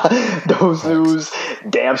 Those nudes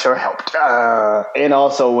damn sure helped. And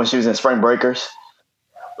also when she was in Spring Breakers,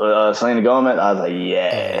 Selena Gomez, I was like,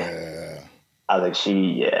 yeah. I was like,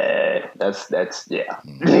 that's yeah.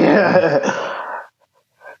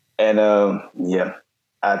 And yeah,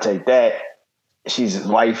 I take that. She's his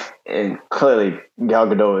wife, and clearly Gal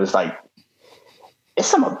Gadot is like, it's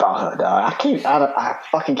something about her, dog. I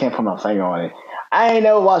fucking can't put my finger on it. I ain't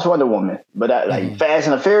never watched Wonder Woman, but Fast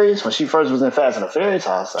and the Furious, when she first was in Fast and the Furious,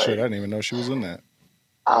 I was like, shit, I didn't even know she was in that.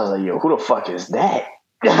 I was like, yo, who the fuck is that?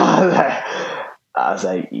 I was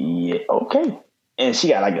like, yeah, okay. And she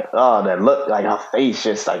got that look, like her face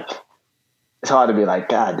just like, it's hard to be like,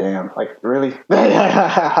 God damn, like really?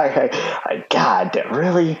 Like, God damn,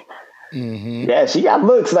 really? Mm-hmm. Yeah, she got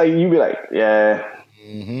looks like you be like, yeah.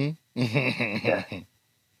 Mm-hmm.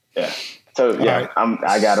 yeah. So yeah, right.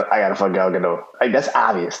 I gotta fuck Gal Gadot. Like that's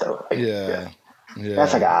obvious though. Like, yeah.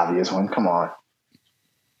 That's like an obvious one. Come on.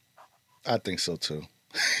 I think so too.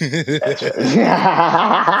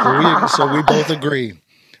 So we both agree.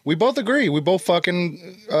 We both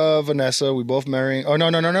fucking Vanessa. We both marrying. Oh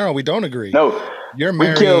no. We don't agree. No. You're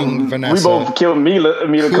marrying Vanessa. We both killed Mila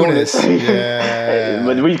Kunis. Yeah.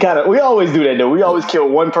 But we always do that though. We always kill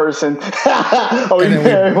one person. Or we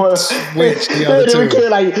marry one. Switch the other two.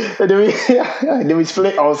 Then we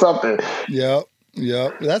split on something. Yep.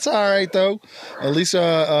 That's all right though. At least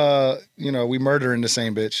we murdering the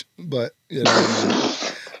same bitch. But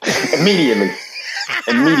Immediately.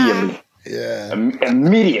 Yeah.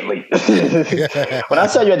 Immediately. When I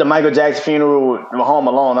saw you at the Michael Jackson funeral with Home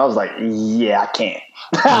Alone, I was like, yeah, I can't.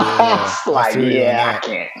 I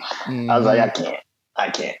can't. Mm-hmm. I was like,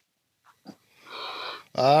 I can't.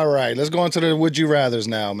 All right. Let's go into the Would You Rathers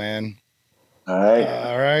now, man. All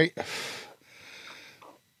right.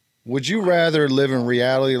 Would you rather live in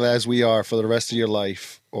reality as we are for the rest of your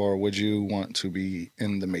life, or would you want to be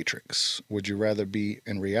in the Matrix? Would you rather be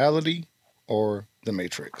in reality or the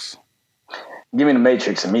Matrix? Give me the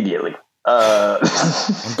Matrix immediately. I'm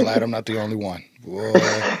glad I'm not the only one.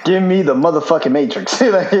 Give me the motherfucking Matrix.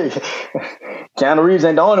 Keanu Reeves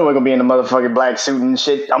ain't the only one gonna be in the motherfucking black suit and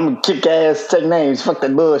shit. I'm gonna kick ass, take names, fuck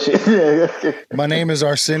that bullshit. My name is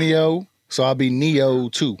Arsenio, so I'll be Neo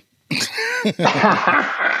too. This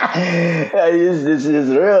is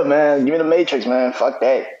real, man. Give me the Matrix, man. Fuck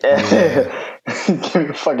that. Give me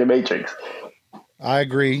the fucking Matrix. I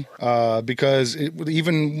agree, because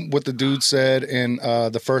even what the dude said in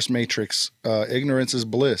the first Matrix, ignorance is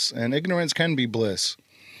bliss, and ignorance can be bliss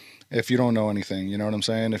if you don't know anything. You know what I'm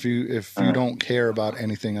saying? If you don't care about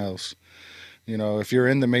anything else, if you're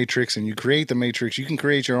in the Matrix and you create the Matrix, you can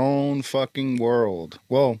create your own fucking world.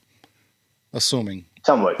 Well, assuming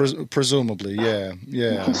somewhat, presumably, yeah,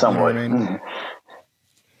 somewhat. You know what I mean?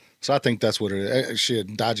 So I think that's what it is.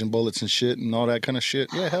 Shit, dodging bullets and shit and all that kind of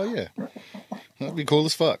shit. Yeah, hell yeah. That'd be cool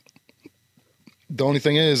as fuck. The only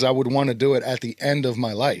thing is, I would want to do it at the end of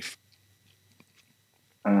my life.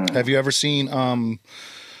 Have you ever seen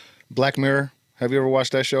Black Mirror? Have you ever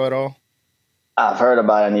watched that show at all? I've heard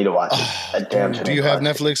about it. I need to watch it. Do you have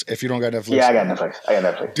Netflix? If you don't got Netflix. Yeah, I got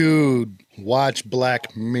Netflix. Dude, watch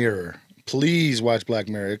Black Mirror. Please watch Black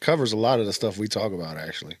Mirror. It covers a lot of the stuff we talk about,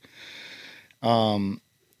 actually.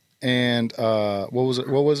 And what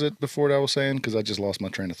was it before that I was saying? Because I just lost my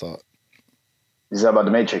train of thought. You said about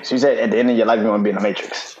the Matrix. You said at the end of your life you want to be in the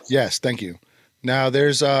Matrix. Yes, thank you. Now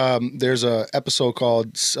there's a episode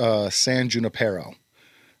called San Junipero.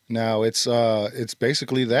 Now it's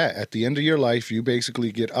basically that. At the end of your life, you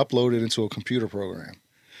basically get uploaded into a computer program.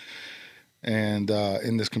 And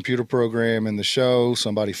in this computer program in the show,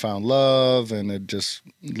 somebody found love, and it just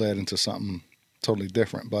led into something totally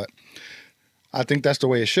different. But I think that's the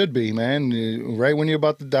way it should be, man. Right when you're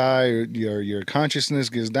about to die, your consciousness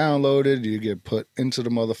gets downloaded. You get put into the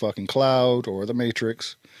motherfucking cloud or the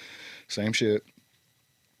matrix. Same shit.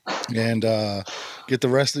 And get the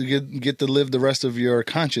rest of get to live the rest of your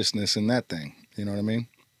consciousness in that thing. You know what I mean?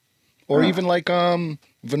 Or even like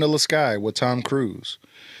Vanilla Sky with Tom Cruise.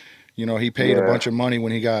 You know, he paid a bunch of money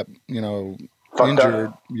when he got, Fucked injured.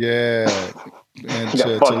 up. Yeah. And He got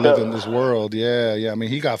to fucked live up. in this world. Yeah, yeah. I mean,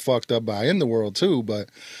 he got fucked up by in the world too, but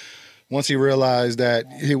once he realized that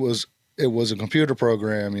it was a computer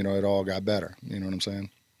program, it all got better. You know what I'm saying?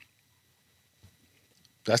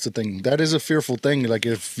 That's the thing. That is a fearful thing. Like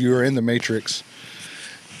if you're in the Matrix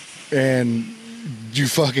and you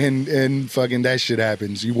fucking that shit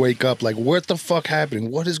happens. You wake up like, what the fuck happened?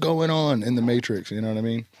 What is going on in the Matrix? You know what I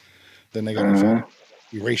mean? Then they gotta fucking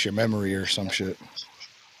erase your memory or some shit.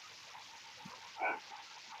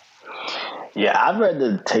 Yeah, I'd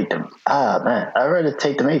rather take the I'd rather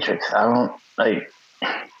take the Matrix. I don't like.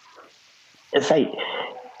 It's like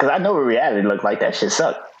because I know what reality look like. That shit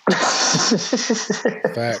suck.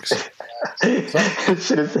 Facts.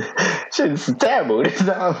 shit is terrible.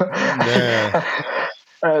 Yeah.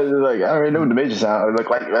 Like I already know what the Matrix sound look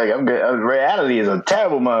like. Like I'm good. Reality is a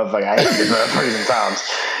terrible motherfucker. I hate this motherfucker sometimes.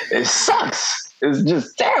 It sucks. It's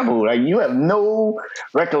just terrible. Like you have no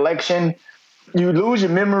recollection. You lose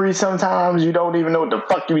your memory sometimes. You don't even know what the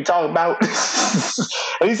fuck you be talking about.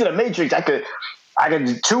 At least in the Matrix, I could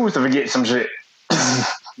choose to forget some shit.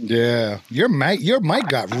 Yeah, your mic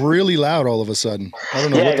got really loud all of a sudden. I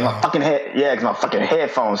don't know what the hell. Because my fucking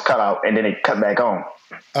headphones cut out and then it cut back on.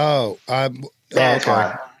 That's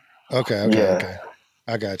why. Okay.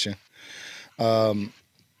 I got you. All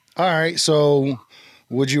right. So,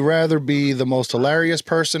 would you rather be the most hilarious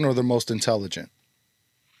person or the most intelligent?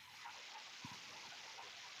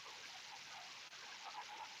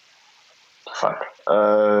 Fuck.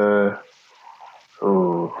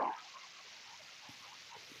 Ooh.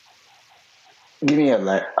 Give me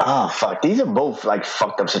fuck. These are both like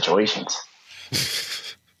fucked up situations.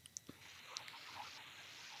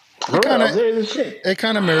 It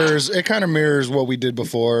kind of mirrors what we did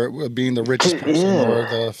before, being the richest person or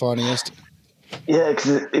the funniest. Yeah,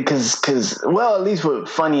 because well, at least with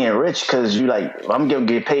funny and rich, because you like I'm gonna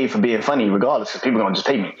get paid for being funny regardless, because people are gonna just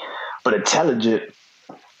pay me. But intelligent,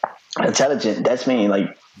 that's mean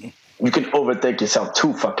like you can overthink yourself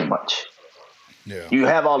too fucking much. Yeah. You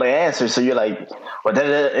have all the answers, so you're like, well,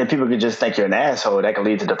 and people could just think you're an asshole. That could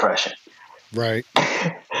lead to depression. Right.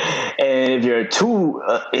 And if you're too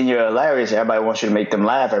and you're hilarious, everybody wants you to make them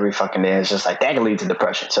laugh every fucking day. It's just like that can lead to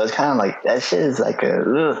depression. So it's kind of like that shit is like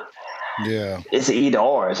yeah. It's an either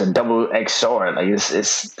or. It's a double X sword. Like it's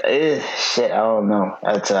shit. I don't know.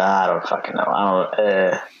 I don't fucking know.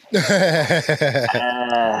 I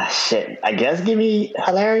don't. Shit. I guess give me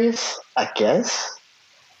hilarious. I guess.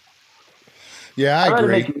 Yeah, I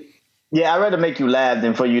agree. I'd rather make you laugh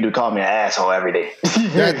than for you to call me an asshole every day.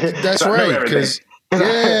 That's right. Because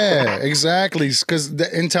yeah, exactly. Because the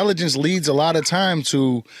intelligence leads a lot of time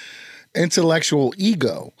to intellectual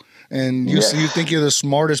ego. And you think you're the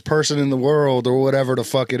smartest person in the world or whatever the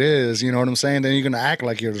fuck it is, you know what I'm saying? Then you're going to act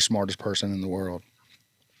like you're the smartest person in the world.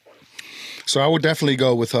 So I would definitely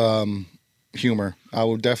go with humor. I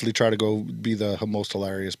would definitely try to go be the most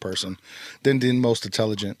hilarious person, then the most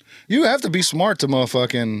intelligent. You have to be smart to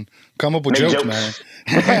motherfucking come up with jokes, man.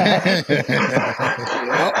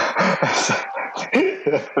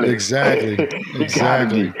 Exactly.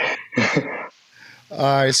 All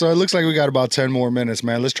right, so it looks like we got about 10 more minutes,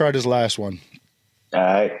 man. Let's try this last one. All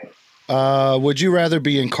right. Would you rather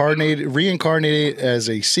be reincarnated as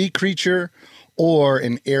a sea creature or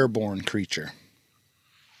an airborne creature?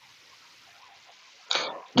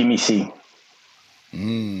 Give me C. Give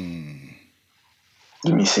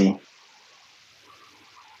me C.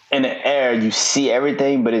 In the air, you see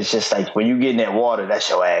everything, but it's just like when you get in that water, that's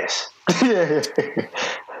your ass.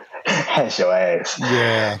 That's your ass.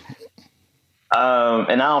 Yeah.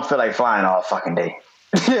 And I don't feel like flying all fucking day.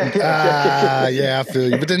 Yeah, I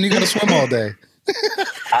feel you. But then you gotta swim all day.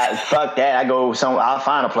 Fuck that. I'll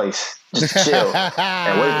find a place. Just chill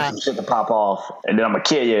and wait for some shit to pop off. And then I'm gonna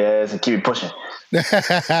kill your ass and keep it pushing. If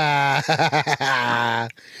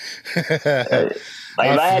I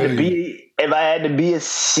had to be a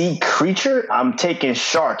sea creature, I'm taking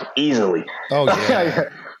shark easily. Oh yeah.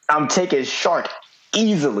 I'm taking shark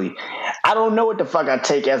easily. I don't know what the fuck I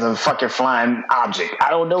take as a fucking flying object. I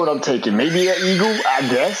don't know what I'm taking. Maybe an eagle, I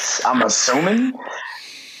guess. I'm assuming.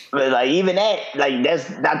 But like even that, like there's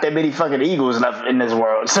not that many fucking eagles left in this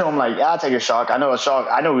world. So I'm like, I'll take a shark. I know a shark.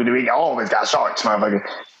 I know we always got sharks, motherfucker.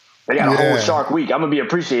 They got a whole shark week. I'm gonna be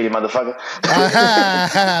appreciated, motherfucker.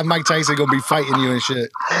 Mike Tyson gonna be fighting you and shit.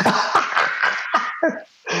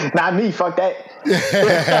 Not me. Fuck that.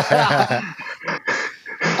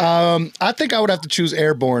 I think I would have to choose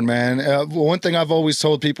airborne, man. One thing I've always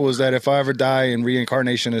told people is that if I ever die and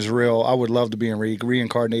reincarnation is real, I would love to be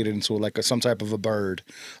reincarnated into like some type of a bird,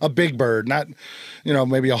 a big bird, not,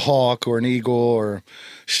 maybe a hawk or an eagle or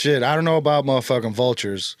shit. I don't know about motherfucking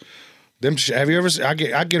vultures. Have you ever? I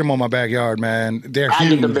get them on my backyard, man. They're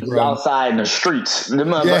huge. I get them outside in the streets. I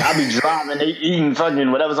be driving, they eating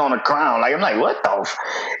fucking whatever's on the ground. Like I'm like, what the?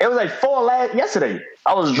 It was like 4 yesterday.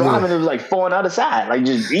 I was driving. It was like 4 on the other side, like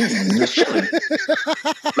just eating, just chilling.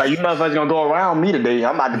 Like you motherfuckers gonna go around me today?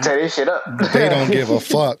 I'm about to tear this shit up. They don't give a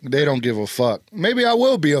fuck. They don't give a fuck. Maybe I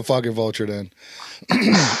will be a fucking vulture then.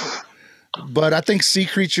 But I think sea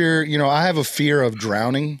creature. I have a fear of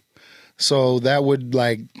drowning, so that would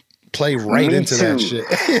like play right into that shit.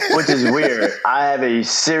 Which is weird. I have a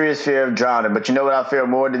serious fear of drowning, but you know what I fear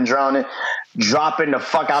more than drowning? Dropping the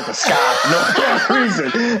fuck out the sky for no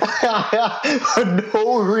reason. For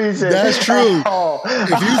no reason. That's true.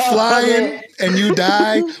 If you flying and you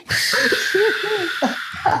die,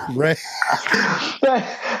 right?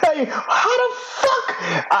 Hey, how the fuck?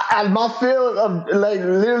 My fear of like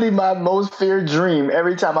literally my most feared dream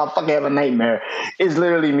every time I fucking have a nightmare is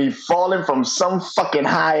literally me falling from some fucking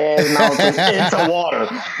high ass mountain into water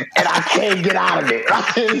and I can't get out of it.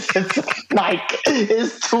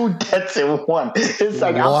 It's 2 deaths in one. It's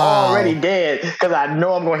like I'm already dead because I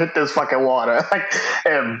know I'm gonna hit this fucking water.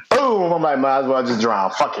 And boom, I'm like, might as well just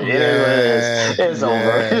drown. Fuck it. It's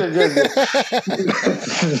over.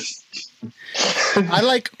 I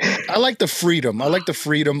like the freedom. I like the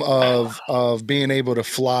freedom of being able to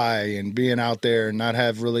fly and being out there and not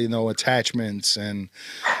have really no attachments and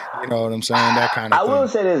you know what I'm saying, that kind of thing. I will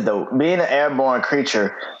say this though, being an airborne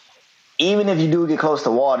creature, even if you do get close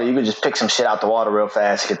to water, you can just pick some shit out the water real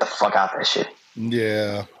fast, get the fuck out that shit.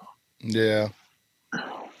 Yeah.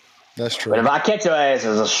 That's true. But if I catch your ass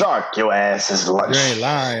as a shark, your ass is lunch. You ain't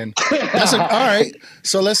lying. All right.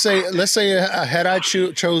 So let's say had I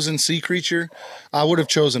chosen sea creature, I would have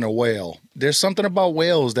chosen a whale. There's something about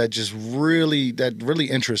whales that just really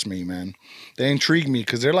interests me, man. They intrigue me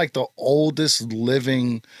because they're like the oldest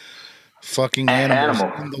living fucking animals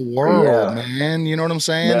in the world, man. You know what I'm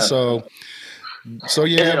saying? Yeah. So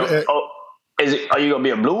yeah. Are you gonna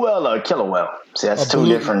be a blue whale or a killer whale? See, that's two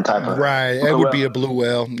different type of. Right, it would be a blue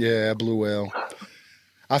whale. Yeah, a blue whale.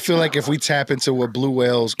 I feel like if we tap into what blue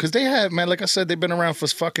whales, because they have, man, like I said, they've been around for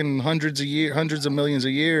fucking hundreds of millions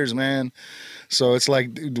of years, man. So it's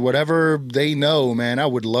like whatever they know, man, I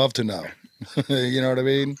would love to know. You know what I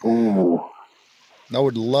mean? Ooh. I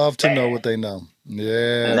would love to know what they know.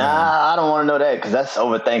 Yeah. Nah, I don't want to know that because that's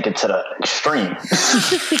overthinking to the extreme.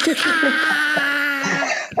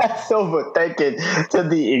 That's overthinking to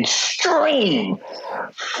the extreme.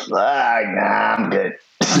 Nah, I'm good.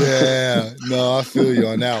 Yeah, no, I feel you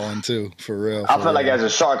on that one too, for real. I feel like as a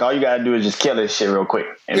shark, all you gotta do is just kill this shit real quick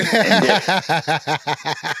and dip.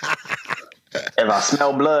 If I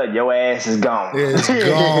smell blood, your ass is gone. It's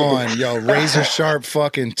gone. Yo, razor sharp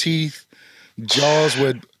fucking teeth, jaws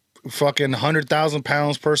with fucking 100,000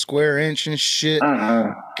 pounds per square inch and shit.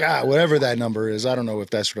 God, whatever that number is, I don't know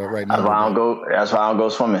if that's the right number. That's why I don't go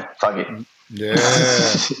swimming. Fuck it. Yeah.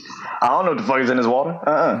 I don't know what the fuck is in this water.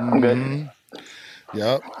 I'm good.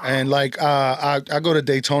 Yep. And like I go to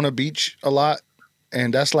Daytona Beach a lot,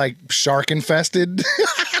 and that's like shark infested.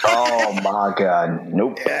 Oh my God.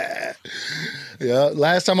 Nope. Yeah.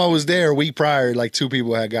 Last time I was there, a week prior, like 2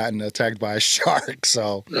 people had gotten attacked by a shark.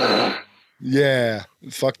 So yeah,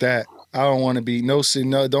 fuck that. I don't want to be no.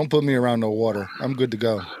 Don't put me around no water. I'm good to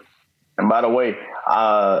go. And by the way,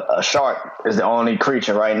 a shark is the only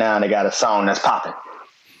creature right now that got a song that's popping.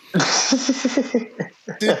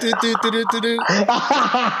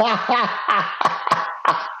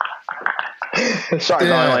 Shark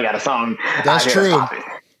only got a song. That's true.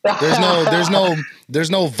 There's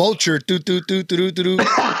no vulture.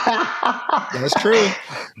 That's true.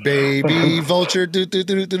 Baby vulture. Nah,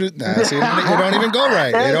 see, it don't even go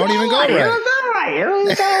right. It don't even go right.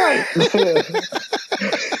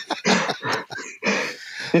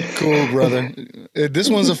 Cool, brother. This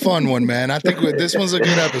one's a fun one, man. I think this one's a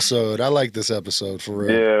good episode. I like this episode for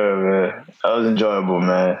real. Yeah, man. That was enjoyable,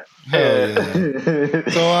 man. Hell yeah.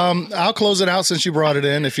 So I'll close it out since you brought it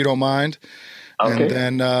in, if you don't mind. and Okay.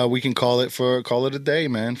 then we can call it a day,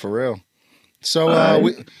 man, for real. So All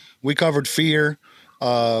right. we covered fear.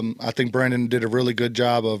 I think Brandon did a really good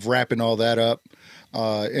job of wrapping all that up.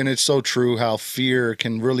 And it's so true how fear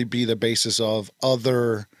can really be the basis of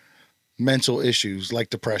other mental issues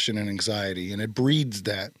like depression and anxiety, and it breeds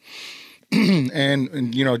that.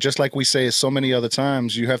 And you know, just like we say so many other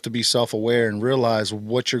times, you have to be self-aware and realize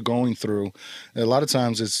what you're going through. A lot of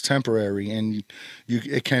times it's temporary, and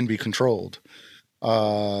it can be controlled.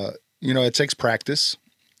 uh you know, it takes practice.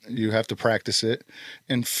 You have to practice it.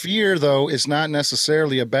 And fear, though, is not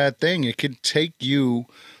necessarily a bad thing. It could take you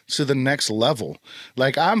to the next level.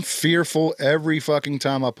 Like, I'm fearful every fucking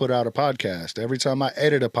time I put out a podcast, every time I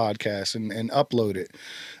edit a podcast and upload it.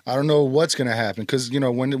 I don't know what's going to happen because, you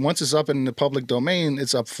know, once it's up in the public domain,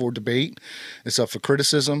 it's up for debate, it's up for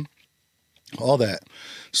criticism, all that.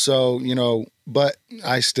 So, you know, but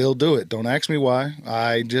I still do it. Don't ask me why.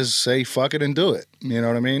 I just say fuck it and do it. You know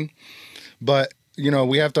what I mean? But you know,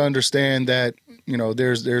 we have to understand that, you know,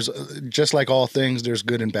 there's just like all things, there's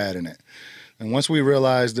good and bad in it. And once we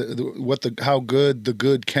realize how good the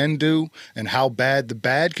good can do and how bad the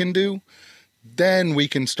bad can do, then we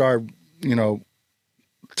can start, you know,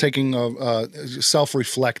 taking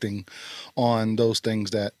self-reflecting on those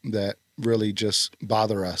things that really just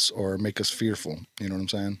bother us or make us fearful. You know what I'm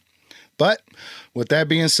saying? But with that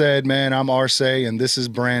being said, man, I'm Arce and this is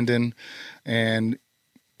Brandon. And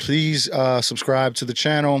please subscribe to the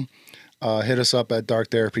channel. Hit us up at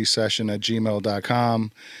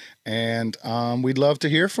darktherapysession@gmail.com. And we'd love to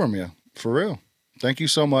hear from you, for real. Thank you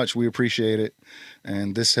so much. We appreciate it.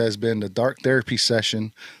 And this has been the Dark Therapy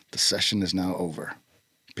Session. The session is now over.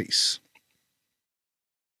 Peace.